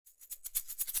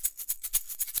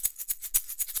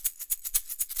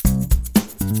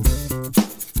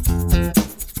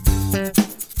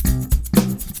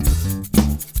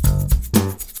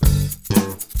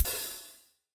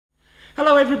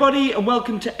everybody, and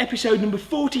welcome to episode number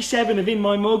 47 of In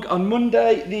My Mug on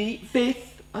Monday the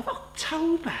 5th of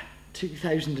October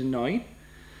 2009.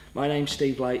 My name's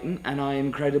Steve Layton, and I am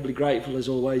incredibly grateful as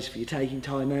always for you taking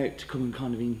time out to come and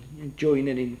kind of join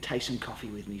in and taste some coffee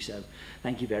with me, so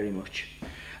thank you very much.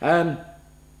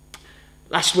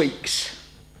 Last week's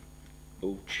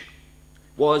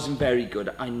wasn't very good.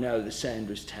 I know the sound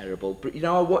was terrible, but you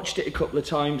know, I watched it a couple of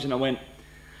times and I went,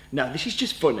 no, this is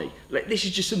just funny. Like, this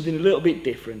is just something a little bit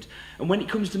different. And when it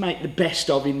comes to make the best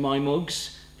of In My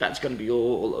Mugs, that's going to be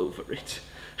all over it.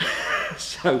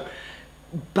 So,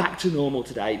 back to normal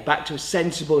today, back to a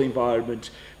sensible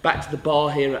environment, back to the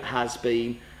bar here at Has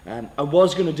Been. I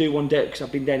was going to do one day because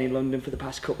I've been down in London for the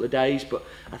past couple of days, but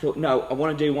I thought, no, I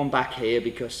want to do one back here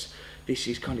because this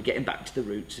is kind of getting back to the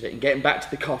roots of it and getting back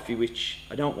to the coffee, which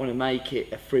I don't want to make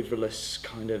it a frivolous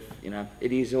kind of, you know,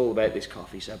 it is all about this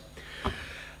coffee, so...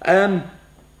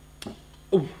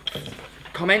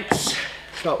 Comments.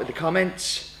 Start with the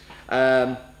comments.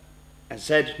 As I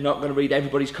said, not going to read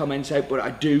everybody's comments out, but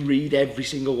I do read every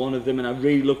single one of them, and I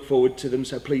really look forward to them.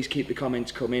 So please keep the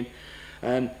comments coming.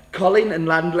 Colin and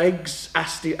Landlegs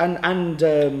asked,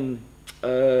 and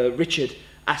Richard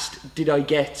asked, did I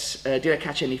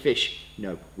catch any fish?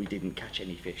 No, we didn't catch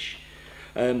any fish.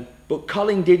 But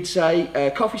Colin did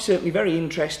say, coffee certainly very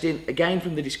interesting. Again,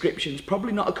 from the descriptions,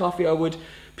 probably not a coffee I would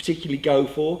particularly go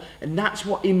for. And that's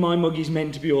what In My Mug is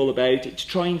meant to be all about. It's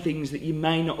trying things that you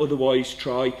may not otherwise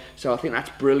try. So I think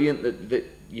that's brilliant that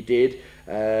you did.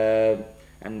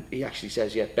 And he actually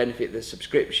says, yeah, benefit the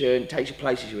subscription, takes you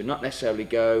places you would not necessarily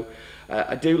go.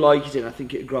 I do like it, and I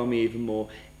think it would grow me even more.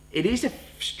 It is a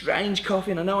strange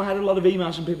coffee, and I know I had a lot of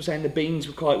emails from people saying the beans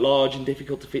were quite large and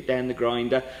difficult to fit down the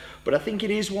grinder, but I think it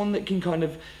is one that can kind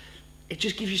of, it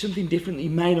just gives you something different that you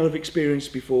may not have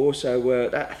experienced before, so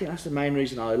I think that's the main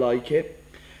reason I like it.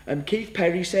 Keith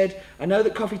Perry said, I know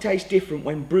that coffee tastes different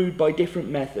when brewed by different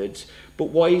methods, but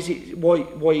why is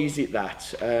it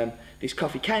that? This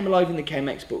coffee came alive in the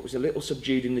Chemex, but was a little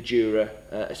subdued in the Jura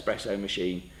espresso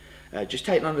machine. Just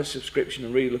taking on the subscription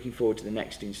and really looking forward to the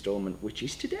next instalment, which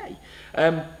is today.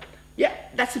 Yeah,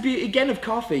 that's the beauty again of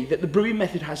coffee, that the brewing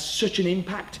method has such an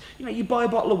impact. You know, you buy a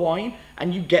bottle of wine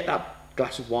and you get that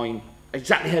glass of wine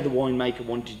exactly how the winemaker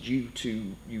wanted you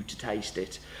to taste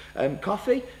it.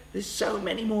 Coffee, there's so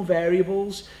many more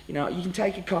variables. You know, you can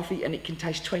take a coffee and it can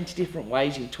taste 20 different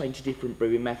ways in 20 different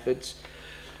brewing methods.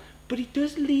 But it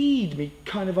does lead me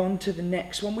kind of on to the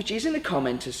next one, which isn't a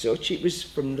comment as such. It was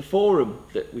from the forum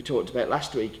that we talked about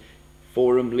last week.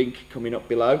 Forum link coming up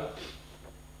below.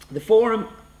 The forum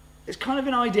is kind of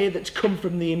an idea that's come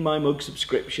from the In My Mug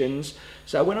subscriptions.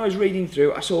 So when I was reading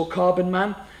through, I saw Carbon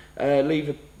Man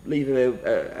leave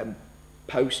a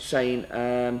post saying,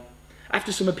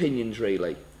 after some opinions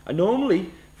really. I normally,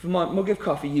 for my mug of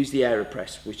coffee, use the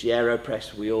AeroPress, which the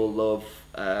AeroPress we all love.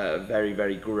 Very,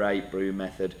 very great brewing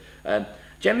method.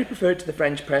 Generally prefer it to the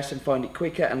French press and find it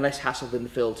quicker and less hassle than the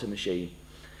filter machine.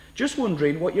 Just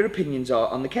wondering what your opinions are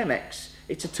on the Chemex.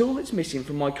 It's a tool that's missing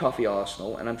from my coffee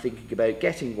arsenal and I'm thinking about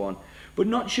getting one, but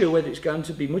not sure whether it's going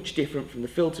to be much different from the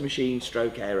filter machine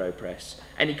stroke AeroPress.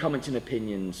 Any comments and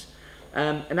opinions?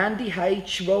 And Andy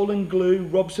H, Roland Glue,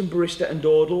 Robson Barista and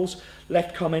Dawdles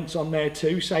left comments on there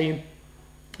too saying,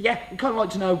 yeah, I'd kind of like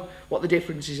to know what the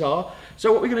differences are.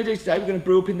 So what we're going to do today, we're going to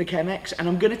brew up in the Chemex, and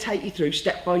I'm going to take you through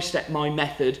step by step my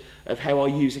method of how I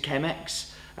use a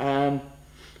Chemex.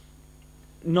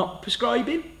 Not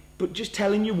prescribing, but just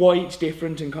telling you why it's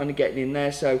different and kind of getting in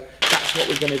there. So that's what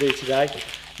we're going to do today.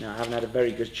 Now, I haven't had a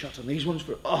very good shot on these ones,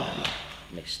 but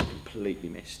missed, completely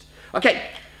missed. Okay,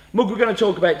 mug we're going to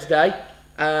talk about today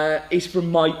is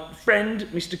from my friend,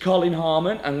 Mr. Colin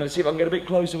Harmon. I'm going to see if I can get a bit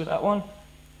closer with that one.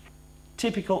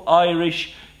 Typical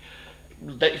Irish.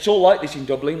 It's all like this in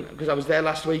Dublin because I was there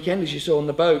last weekend, as you saw on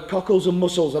the boat. Cockles and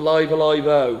mussels, alive,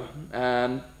 alive-o.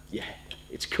 Yeah,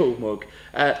 it's a cool mug.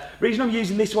 Reason I'm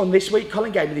using this one this week,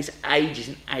 Colin gave me this ages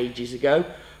and ages ago,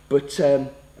 but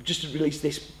I've just released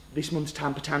this month's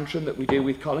Tamper Tantrum that we do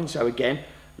with Colin. So again,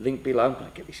 link below. I'm going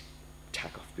to get this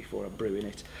tag off before I'm brewing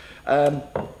it. And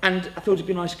I thought it'd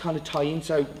be nice to kind of tie in.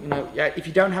 So, you know, yeah, if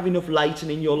you don't have enough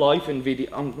Layton in your life and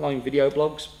online video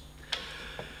blogs,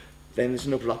 then there's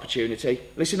another opportunity.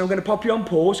 Listen, I'm going to pop you on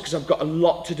pause because I've got a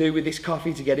lot to do with this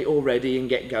coffee to get it all ready and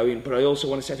get going, but I also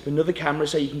want to set up another camera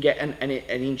so you can get an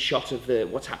in-shot of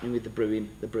what's happening with the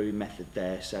brewing method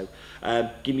there. So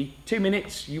give me 2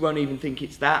 minutes, you won't even think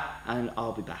it's that, and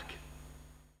I'll be back.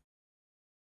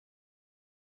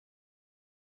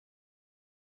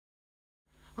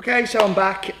 Okay, so I'm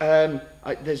back.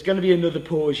 There's going to be another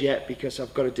pause yet because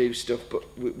I've got to do stuff, but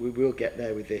we will get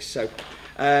there with this. So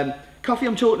Coffee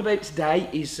I'm talking about today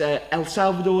is El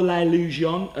Salvador La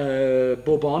Illusion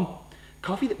Bourbon.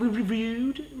 Coffee that we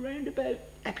reviewed around about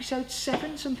episode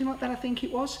 7, something like that I think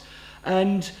it was.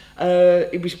 And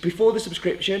it was before the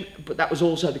subscription, but that was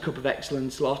also the Cup of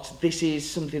Excellence lot. This is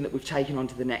something that we've taken on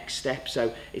to the next step,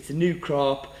 so it's a new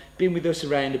crop, been with us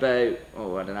around about,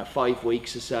 oh, I don't know, 5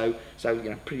 weeks or so,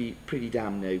 pretty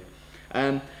damn new.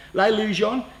 La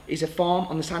Illusion is a farm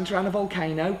on the Santa Ana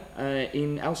volcano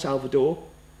in El Salvador.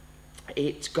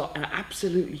 It's got an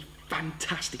absolutely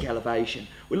fantastic elevation.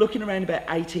 We're looking around about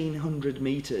 1,800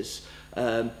 metres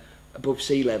above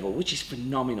sea level, which is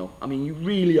phenomenal. I mean, you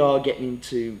really are getting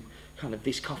into kind of,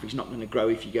 this coffee's not going to grow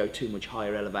if you go too much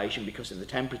higher elevation because of the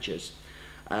temperatures.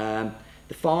 The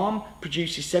farm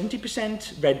produces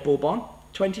 70% red bourbon,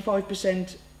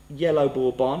 25% yellow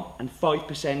bourbon, and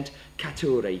 5%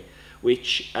 Catuary,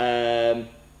 which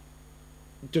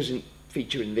doesn't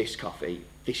feature in this coffee.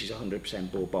 This is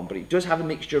 100% bourbon, but it does have a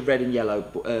mixture of red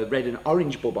and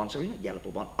orange bourbon. Sorry, not yellow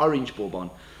bourbon, orange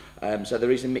bourbon. So there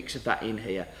is a mix of that in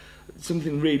here.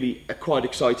 Something really quite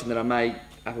exciting that I may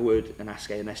have a word and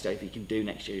ask Ernesto if he can do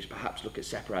next year is perhaps look at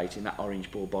separating that orange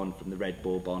bourbon from the red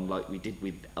bourbon like we did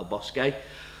with El Bosque,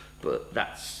 but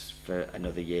that's for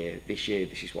another year. This year,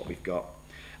 this is what we've got.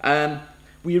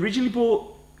 We originally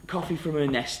bought coffee from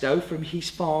Ernesto from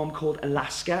his farm called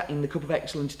Alaska in the Cup of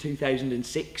Excellence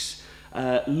 2006.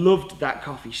 Loved that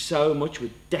coffee so much, we're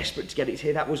desperate to get it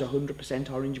here. That was 100%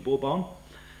 orange bourbon.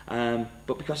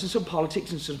 But because of some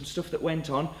politics and some stuff that went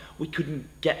on, we couldn't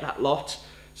get that lot.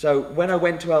 So when I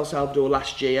went to El Salvador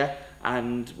last year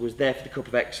and was there for the Cup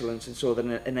of Excellence and saw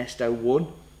that Ernesto won,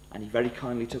 and he very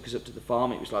kindly took us up to the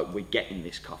farm, it was like, we're getting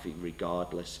this coffee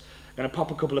regardless. I'm going to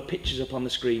pop a couple of pictures up on the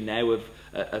screen now of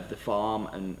the farm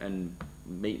and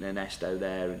meeting Ernesto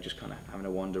there and just kind of having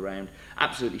a wander around.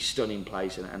 Absolutely stunning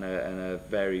place and a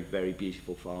very, very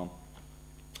beautiful farm.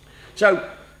 So,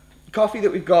 coffee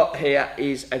that we've got here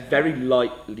is a very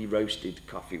lightly roasted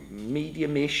coffee,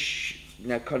 medium-ish,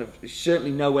 kind of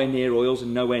certainly nowhere near oils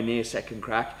and nowhere near second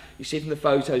crack. You see from the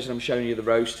photos that I'm showing you the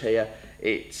roast here,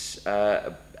 it's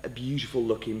a beautiful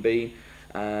looking bean.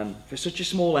 For such a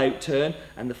small outturn,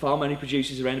 and the farm only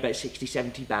produces around about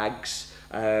 60-70 bags.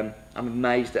 I'm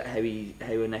amazed at how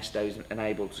Ernesto's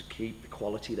able to keep the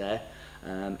quality there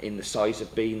in the size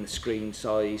of bean, the screen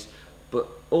size. But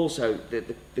also,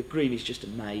 the green is just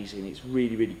amazing. It's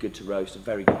really, really good to roast and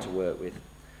very good to work with.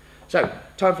 So,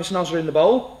 time for snozzer in the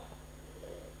bowl.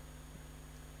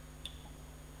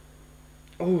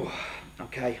 Oh,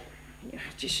 okay.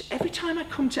 Just every time I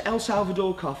come to El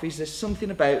Salvador coffees, there's something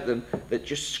about them that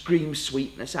just screams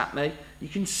sweetness at me. You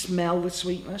can smell the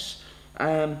sweetness.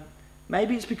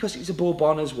 Maybe it's because it's a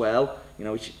bourbon as well. You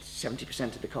know,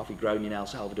 70% of the coffee grown in El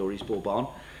Salvador is bourbon.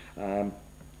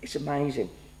 It's amazing.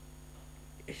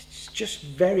 It's just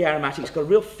very aromatic. It's got a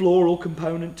real floral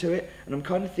component to it, and I'm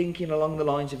kind of thinking along the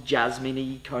lines of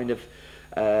jasmine-y kind of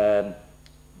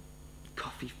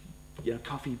coffee,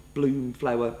 coffee bloom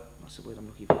flower. What's the word I'm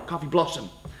looking for? Coffee blossom.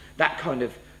 That kind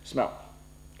of smell.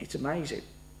 It's amazing.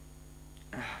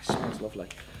 It smells lovely.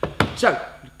 So,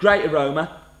 great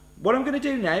aroma. What I'm going to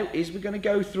do now is we're going to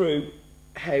go through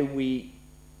how we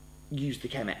use the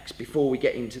Chemex before we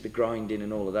get into the grinding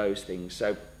and all of those things.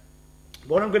 So,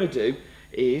 what I'm going to do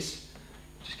is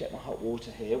just get my hot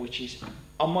water here, which is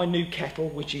on my new kettle,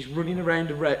 which is running around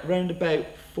about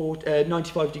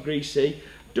 95 degrees C.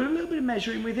 Done a little bit of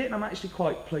measuring with it, and I'm actually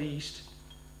quite pleased.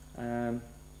 Been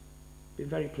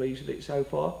very pleased with it so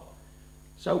far.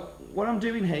 So what I'm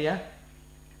doing here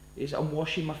is I'm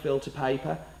washing my filter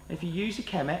paper. If you use a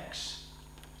Chemex,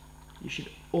 you should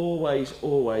always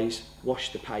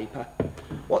wash the paper.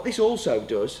 What this also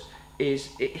does is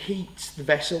it heats the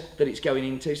vessel that it's going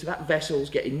into, so that vessel's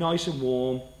getting nice and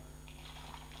warm.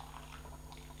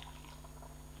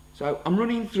 So I'm going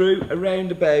to run through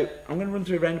around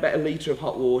about a litre of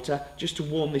hot water just to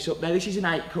warm this up. Now this is an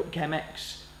 8-cup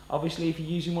Chemex. Obviously, if you're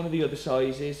using one of the other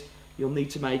sizes, you'll need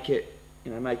to make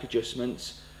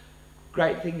adjustments.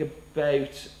 Great thing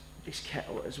about this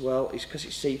kettle as well is because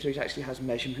it's see-through, it actually has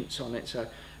measurements on it. So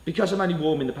because I'm only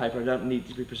warming the paper, I don't need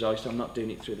to be precise, so I'm not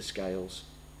doing it through the scales.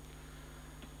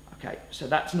 Okay, so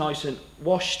that's nice and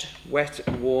washed, wet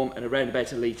and warm, and around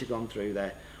about a litre gone through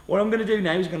there. What I'm going to do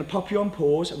now is I'm going to pop you on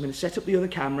pause, I'm going to set up the other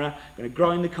camera, I'm going to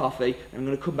grind the coffee, and I'm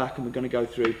going to come back and we're going to go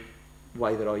through the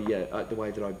way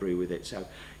that I brew with it. So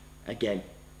again,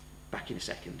 back in a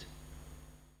second.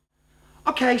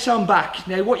 Okay, so I'm back.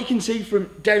 Now what you can see from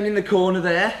down in the corner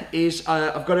there is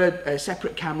I've got a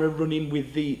separate camera running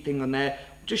with the thing on there,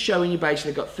 just showing you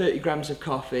basically I've got 30 grams of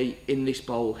coffee in this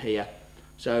bowl here.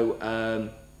 So,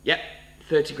 yep,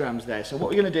 30 grams there. So what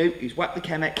we're going to do is whack the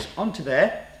Chemex onto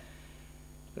there.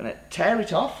 Going to tear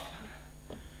it off.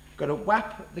 Going to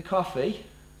whap the coffee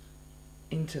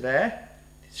into there.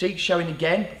 See, showing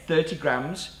again 30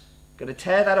 grams. Going to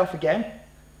tear that off again.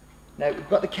 Now we've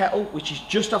got the kettle, which is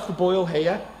just off the boil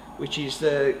here, which is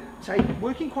say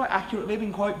working quite accurately.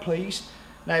 Been quite pleased.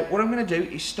 Now what I'm going to do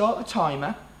is start the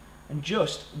timer and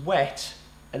just wet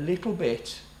a little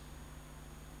bit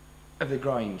of the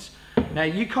grinds. Now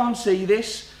you can't see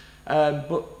this,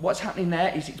 but what's happening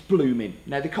there is it's blooming.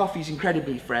 Now the coffee is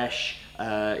incredibly fresh.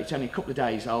 It's only a couple of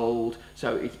days old,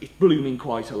 so it's blooming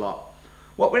quite a lot.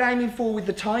 What we're aiming for with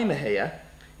the timer here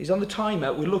is on the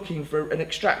timer we're looking for an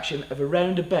extraction of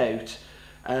around about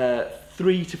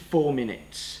 3 to 4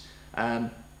 minutes.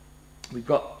 We've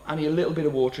got only a little bit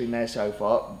of water in there so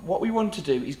far. What we want to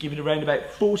do is give it around about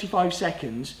 45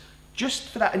 seconds just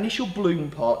for that initial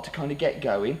bloom part to kind of get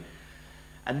going,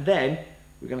 and then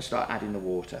we're going to start adding the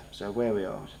water. So where we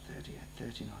are, 30,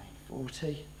 39,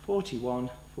 40, 41,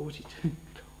 42.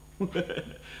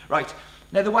 Right,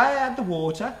 now the way I add the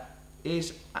water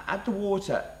is I add the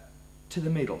water to the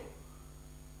middle.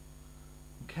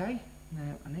 Okay,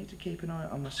 now I need to keep an eye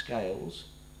on my scales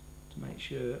to make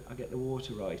sure I get the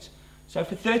water right. So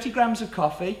for 30 grams of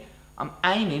coffee, I'm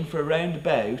aiming for around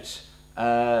about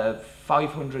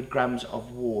 500 grams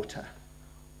of water,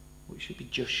 which should be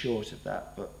just short of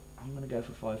that, but I'm going to go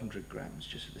for 500 grams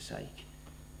just for the sake.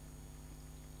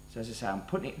 So as I say, I'm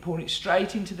pouring it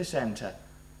straight into the centre.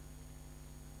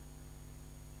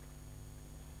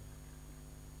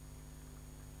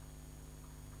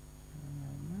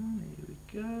 Here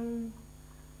we go.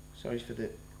 Sorry for the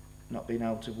not being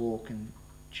able to walk and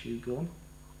chew gum.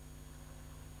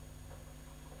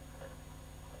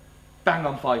 Bang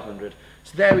on 500.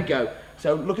 So there we go.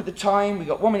 So look at the time, we've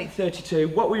got 1 minute 32.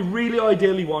 What we really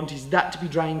ideally want is that to be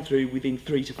drained through within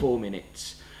 3 to 4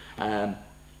 minutes.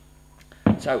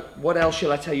 So what else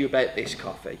shall I tell you about this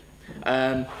coffee?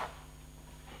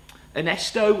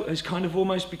 Ernesto has kind of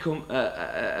almost become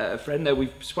a friend there.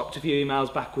 We've swapped a few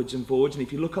emails backwards and forwards, and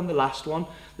if you look on the last one,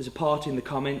 there's a part in the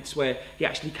comments where he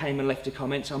actually came and left a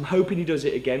comment, so I'm hoping he does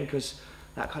it again because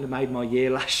that kind of made my year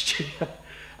last year.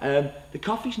 The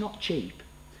coffee's not cheap,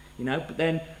 you know, but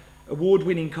then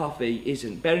award-winning coffee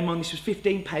isn't. Bear in mind this was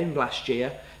 £15 last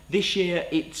year. This year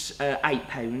it's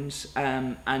 £8,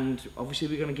 and obviously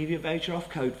we're going to give you a voucher off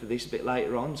code for this a bit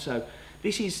later on. So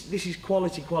this is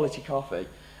quality coffee.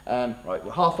 Right,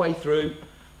 we're halfway through.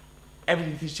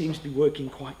 Everything seems to be working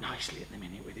quite nicely at the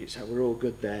minute with it, so we're all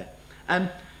good there.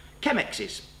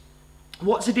 Chemexes.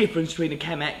 What's the difference between a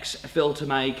Chemex, a filter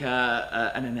maker,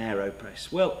 and an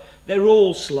AeroPress? Well, they're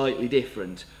all slightly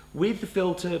different. With the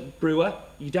filter brewer,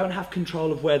 you don't have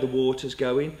control of where the water's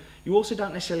going. You also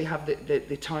don't necessarily have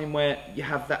the time where you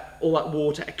have all that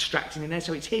water extracting in there,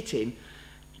 so it's hitting,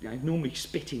 you know, normally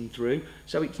spitting through,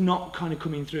 so it's not kind of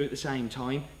coming through at the same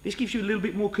time. This gives you a little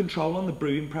bit more control on the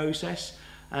brewing process.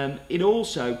 It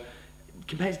also,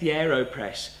 compared to the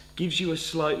AeroPress, gives you a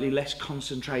slightly less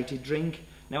concentrated drink.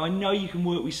 Now I know you can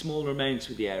work with smaller amounts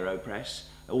with the AeroPress,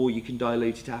 or you can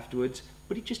dilute it afterwards,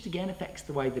 but it just again affects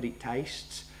the way that it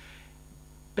tastes.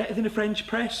 Better than a French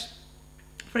press?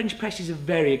 French presses are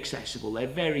very accessible, they're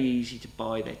very easy to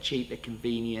buy, they're cheap, they're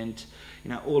convenient, you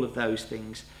know, all of those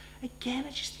things. Again,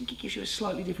 I just think it gives you a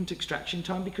slightly different extraction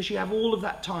time because you have all of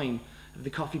that time of the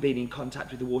coffee being in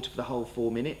contact with the water for the whole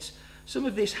 4 minutes. Some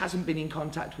of this hasn't been in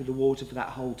contact with the water for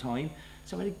that whole time,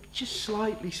 so it's just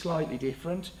slightly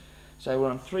different. So we're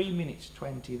on 3 minutes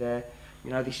 20 there.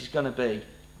 You know, this is going to be,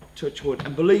 touch wood,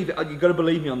 and believe it, you've got to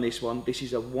believe me on this one, this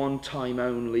is a one-time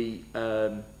only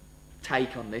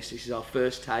take on this. This is our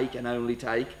first take and only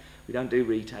take. We don't do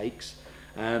retakes.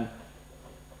 It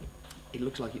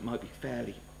looks like it might be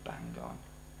fairly bang on.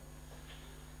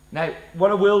 Now,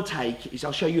 what I will take is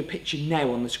I'll show you a picture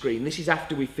now on the screen. This is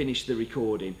after we've finished the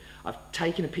recording. I've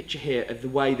taken a picture here of the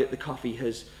way that the coffee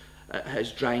has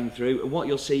drained through, and what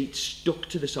you'll see, it's stuck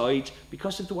to the sides.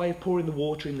 Because of the way of pouring the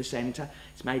water in the centre,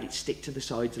 it's made it stick to the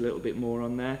sides a little bit more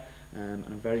on there, and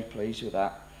I'm very pleased with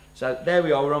that. So there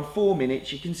we are, we're on 4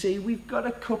 minutes. You can see we've got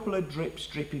a couple of drips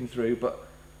dripping through, but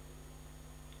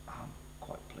I'm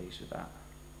quite pleased with that.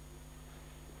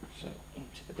 So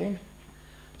into the bin.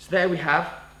 So there we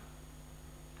have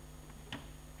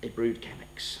a brewed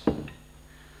Chemex.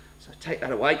 So take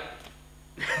that away.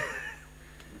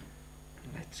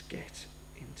 Let's get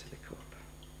into the cup.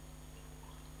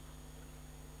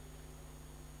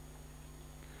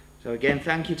 So again,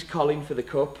 thank you to Colin for the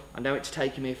cup. I know it's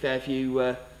taken me a fair few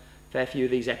of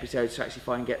these episodes to actually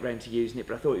finally get round to using it,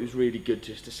 but I thought it was really good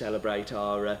just to celebrate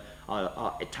our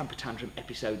Tamper Tantrum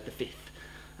episode, the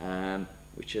 5th.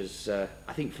 which is,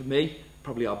 I think for me,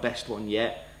 probably our best one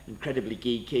yet. Incredibly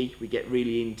geeky. We get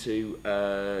really into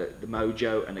the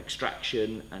mojo and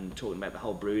extraction and talking about the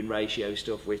whole brewing ratio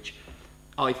stuff, which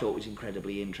I thought was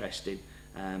incredibly interesting.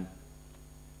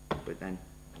 But then,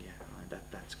 yeah,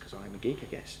 that's because I'm a geek, I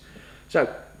guess. So,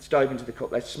 let's dive into the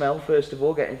cup. Let's smell first of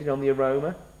all, get anything on the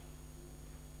aroma.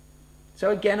 So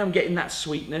again, I'm getting that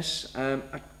sweetness. You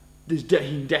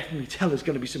can definitely tell there's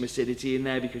going to be some acidity in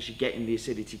there because you're getting the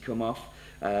acidity come off.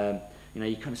 You know,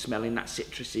 you're kind of smelling that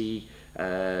citrusy,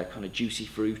 kind of juicy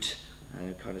fruit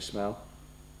kind of smell.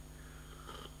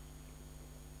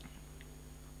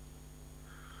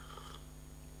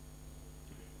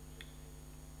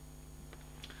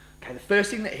 Okay, the first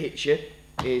thing that hits you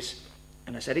is,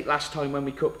 and I said it last time when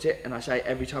we cooked it, and I say it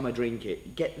every time I drink it,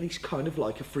 you get this kind of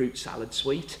like a fruit salad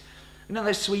sweet. You know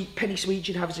those sweet penny sweets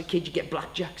you'd have as a kid, you get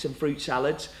blackjacks and fruit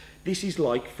salads? This is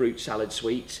like fruit salad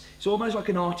sweets. It's almost like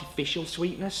an artificial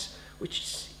sweetness, which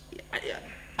is,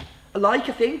 I like,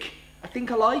 I think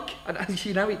I like, and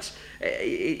you know,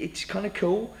 it's kind of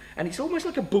cool, and it's almost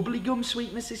like a bubbly gum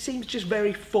sweetness. It seems just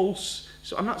very false.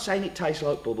 So I'm not saying it tastes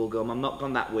like bubble gum, I'm not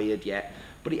gone that weird yet,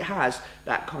 but it has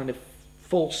that kind of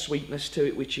false sweetness to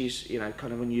it, which is, you know,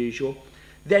 kind of unusual.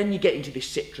 Then you get into this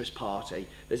citrus party.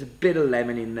 There's a bit of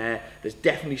lemon in there. There's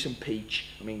definitely some peach.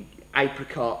 I mean,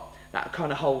 apricot, that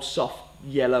kind of whole soft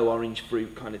yellow orange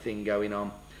fruit kind of thing going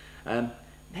on. Then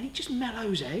it just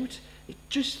mellows out. It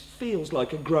just feels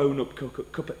like a grown-up a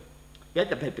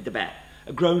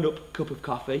grown-up cup of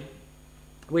coffee,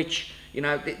 which, you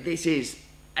know, this is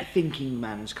a thinking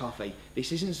man's coffee.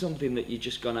 This isn't something that you're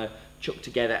just gonna chuck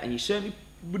together, and you certainly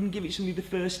wouldn't give it somebody the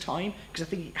first time, because I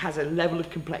think it has a level of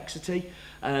complexity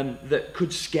that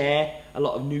could scare a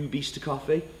lot of newbies to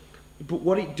coffee. But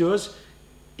what it does,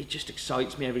 it just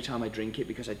excites me every time I drink it,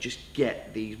 because I just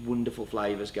get these wonderful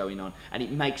flavours going on, and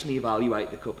it makes me evaluate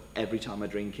the cup every time I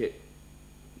drink it,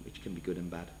 which can be good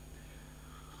and bad.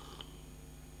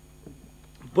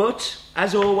 But,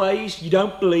 as always, you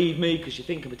don't believe me because you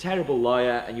think I'm a terrible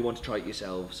liar and you want to try it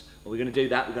yourselves. Well, we're going to do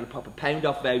that. We're going to pop a £1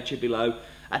 off voucher below.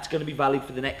 That's going to be valid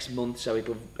for the next month, so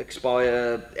it'll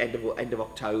expire end of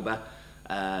October.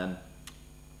 I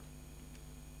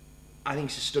think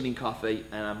it's a stunning coffee,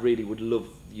 and I really would love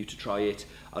you to try it.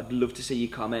 I'd love to see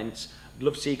your comments. I'd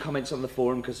love to see your comments on the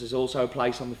forum, because there's also a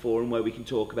place on the forum where we can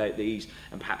talk about these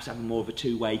and perhaps have more of a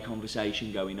two-way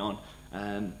conversation going on.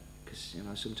 Because, you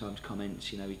know, sometimes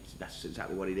comments, you know, that's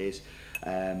exactly what it is.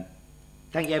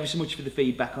 Thank you ever so much for the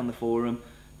feedback on the forum.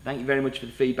 Thank you very much for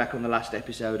the feedback on the last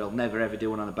episode. I'll never ever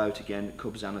do one on a boat again.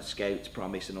 Cubs and a Scouts,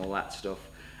 promise, and all that stuff.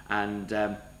 And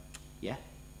yeah,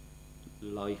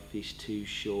 life is too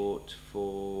short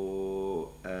for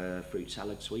fruit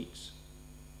salad sweets.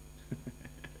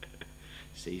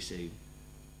 See you soon.